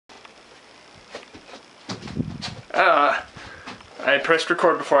I pressed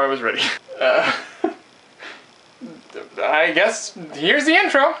record before I was ready. I guess here's the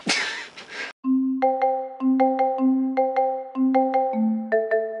intro.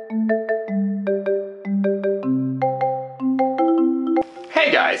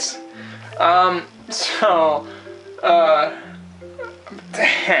 Hey guys.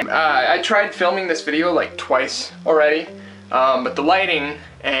 I tried filming this video like twice already, but the lighting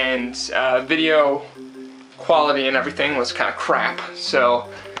and video quality and everything was kind of crap, so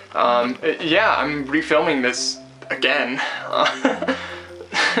yeah, I'm refilming this again.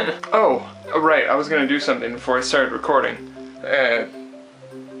 Oh, right, I was gonna do something before I started recording. I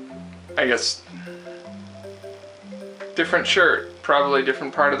guess different shirt, probably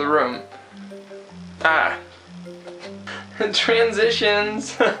different part of the room.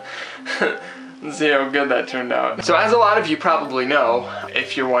 Transitions. Let's see how good that turned out. So as a lot of you probably know,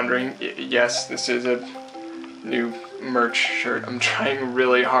 if you're wondering, yes, this is a new merch shirt. I'm trying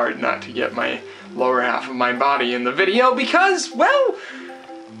really hard not to get my lower half of my body in the video because, well,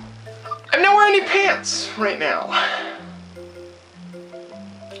 I'm not wearing any pants right now.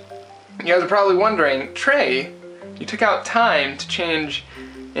 You guys are probably wondering, Trey, you took out time to change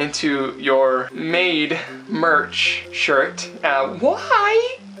into your made merch shirt.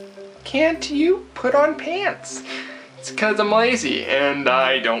 Why can't you put on pants? It's because I'm lazy and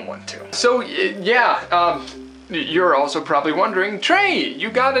I don't want to. So yeah, you're also probably wondering, Trey, you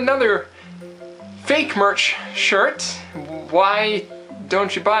got another fake merch shirt. Why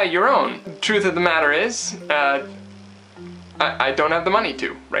don't you buy your own? Truth of the matter is, I don't have the money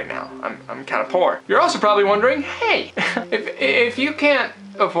to right now. I'm kind of poor. You're also probably wondering, hey, if you can't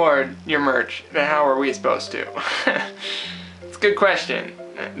afford your merch, then how are we supposed to? It's a good question,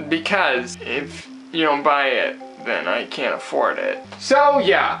 because if you don't buy it, then I can't afford it. So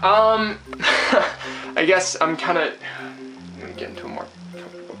yeah, I guess I'm kind of gonna get into a more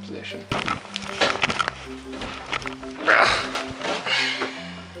comfortable position.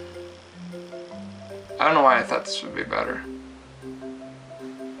 I don't know why I thought this would be better.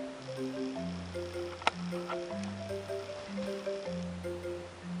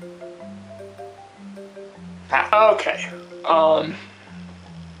 Okay, I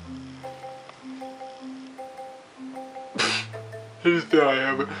just feel I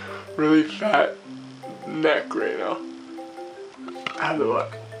have a really fat neck right now. How's it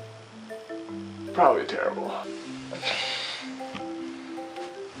look? Probably terrible.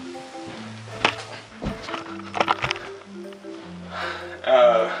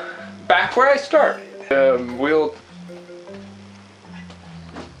 Back where I started. We'll...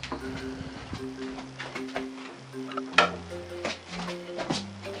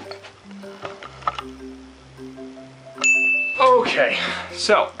 Okay,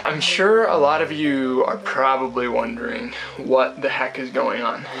 so I'm sure a lot of you are probably wondering what the heck is going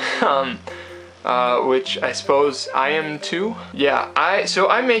on, which I suppose I am too. Yeah, so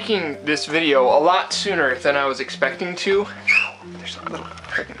I'm making this video a lot sooner than I was expecting to. There's a little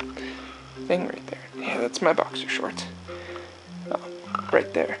freaking thing right there. Yeah, that's my boxer shorts.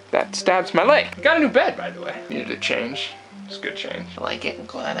 Right there. That stabs my leg. I got a new bed, by the way. Needed a change. It's a good change. I like it. I'm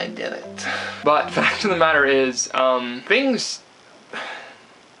glad I did it. But fact of the matter is,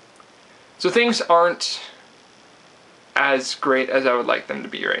 things aren't as great as I would like them to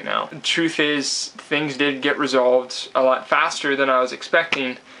be right now. The truth is, things did get resolved a lot faster than I was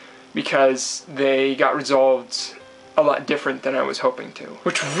expecting because they got resolved a lot different than I was hoping to,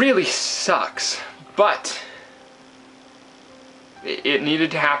 which really sucks, but it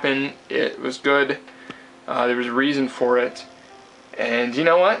needed to happen. It was good. There was a reason for it, and you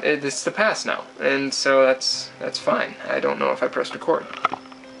know what? It's the past now, and so that's fine. I don't know if I pressed record.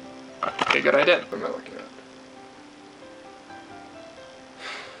 Okay, good, I did. What am I looking at?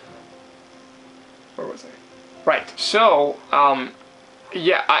 Where was I? Right. So,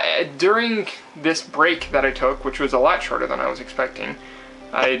 yeah, during this break that I took, which was a lot shorter than I was expecting,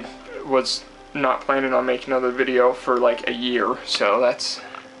 I was not planning on making another video for like a year, so that's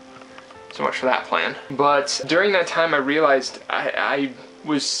so much for that plan. But during that time I realized I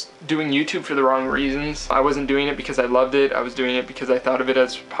was doing YouTube for the wrong reasons. I wasn't doing it because I loved it. I was doing it because I thought of it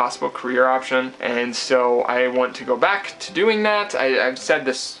as a possible career option. And so I want to go back to doing that. I've said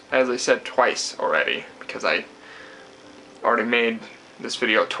this, as I said, twice already, because I already made this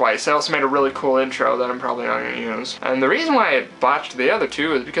video twice. I also made a really cool intro that I'm probably not going to use. And the reason why I botched the other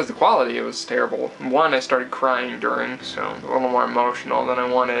two is because the quality was terrible. One, I started crying during, so a little more emotional than I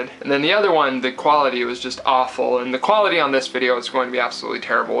wanted. And then the other one, the quality was just awful. And the quality on this video is going to be absolutely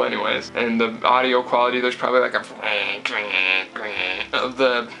terrible anyways. And the audio quality, there's probably like a of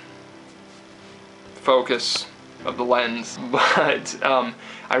the focus of the lens, but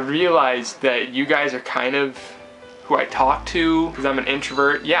I realized that you guys are kind of who I talk to because I'm an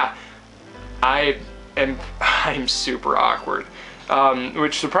introvert. Yeah, I'm super awkward,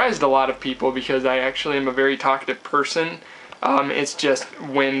 which surprised a lot of people because I actually am a very talkative person. It's just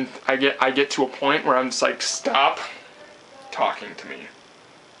when I get to a point where I'm just like, stop talking to me.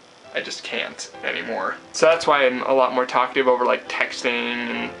 I just can't anymore. So that's why I'm a lot more talkative over like texting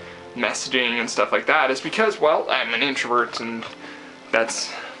and messaging and stuff like that, is because, well, I'm an introvert and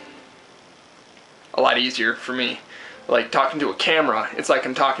that's a lot easier for me. Like talking to a camera, it's like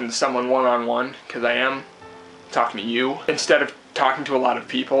I'm talking to someone one-on-one, because I am talking to you. Instead of talking to a lot of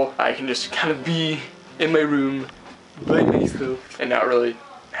people, I can just kind of be in my room by myself and not really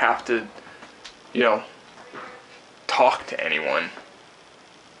have to, you know, talk to anyone,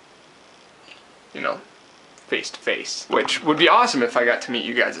 you know, face to face, which would be awesome if I got to meet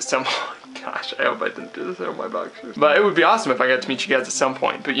you guys at some point. Gosh, I hope I didn't do this out of my boxers. But it would be awesome if I got to meet you guys at some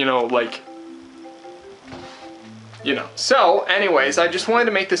point, but you know, like, you know. So anyways, I just wanted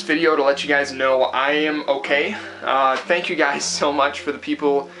to make this video to let you guys know I am okay. Thank you guys so much for the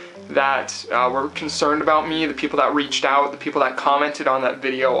people that were concerned about me, the people that reached out, the people that commented on that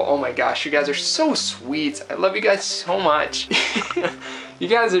video. Oh my gosh, you guys are so sweet. I love you guys so much. You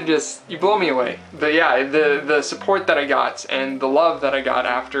guys are just, you blow me away. But yeah, the support that I got and the love that I got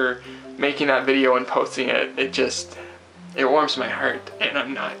after making that video and posting it, it warms my heart, and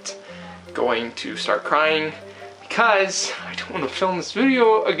I'm not going to start crying because I don't want to film this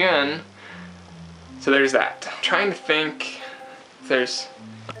video again. So there's that. I'm trying to think if there's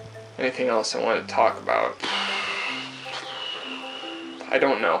anything else I want to talk about. I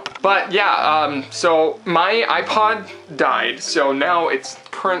don't know. But yeah, so my iPod died, so now it's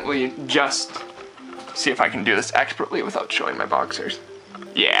currently just, see if I can do this expertly without showing my boxers.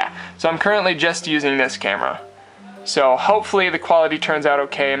 Yeah, so I'm currently just using this camera. So hopefully the quality turns out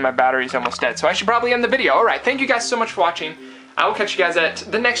okay and my battery's almost dead. So I should probably end the video. Alright, thank you guys so much for watching. I will catch you guys at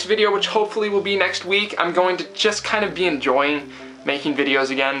the next video, which hopefully will be next week. I'm going to just kind of be enjoying making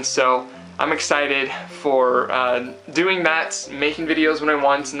videos again, so I'm excited for doing that, making videos when I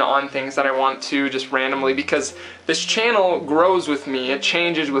want and on things that I want to, just randomly, because this channel grows with me, it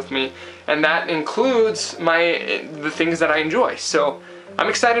changes with me, and that includes the things that I enjoy. So I'm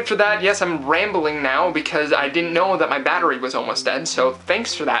excited for that. Yes, I'm rambling now because I didn't know that my battery was almost dead, so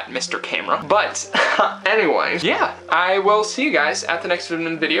thanks for that, Mr. Camera. But anyways, yeah, I will see you guys at the next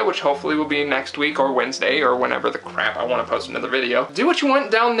video, which hopefully will be next week or Wednesday or whenever the crap I want to post another video. Do what you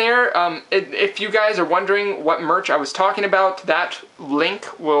want down there. If you guys are wondering what merch I was talking about, that link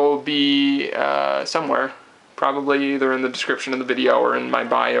will be somewhere. Probably either in the description of the video or in my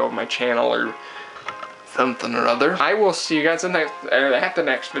bio of my channel or something or other. I will see you guys at the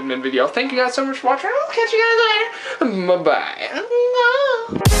next video. Thank you guys so much for watching. I'll catch you guys later. Bye-bye.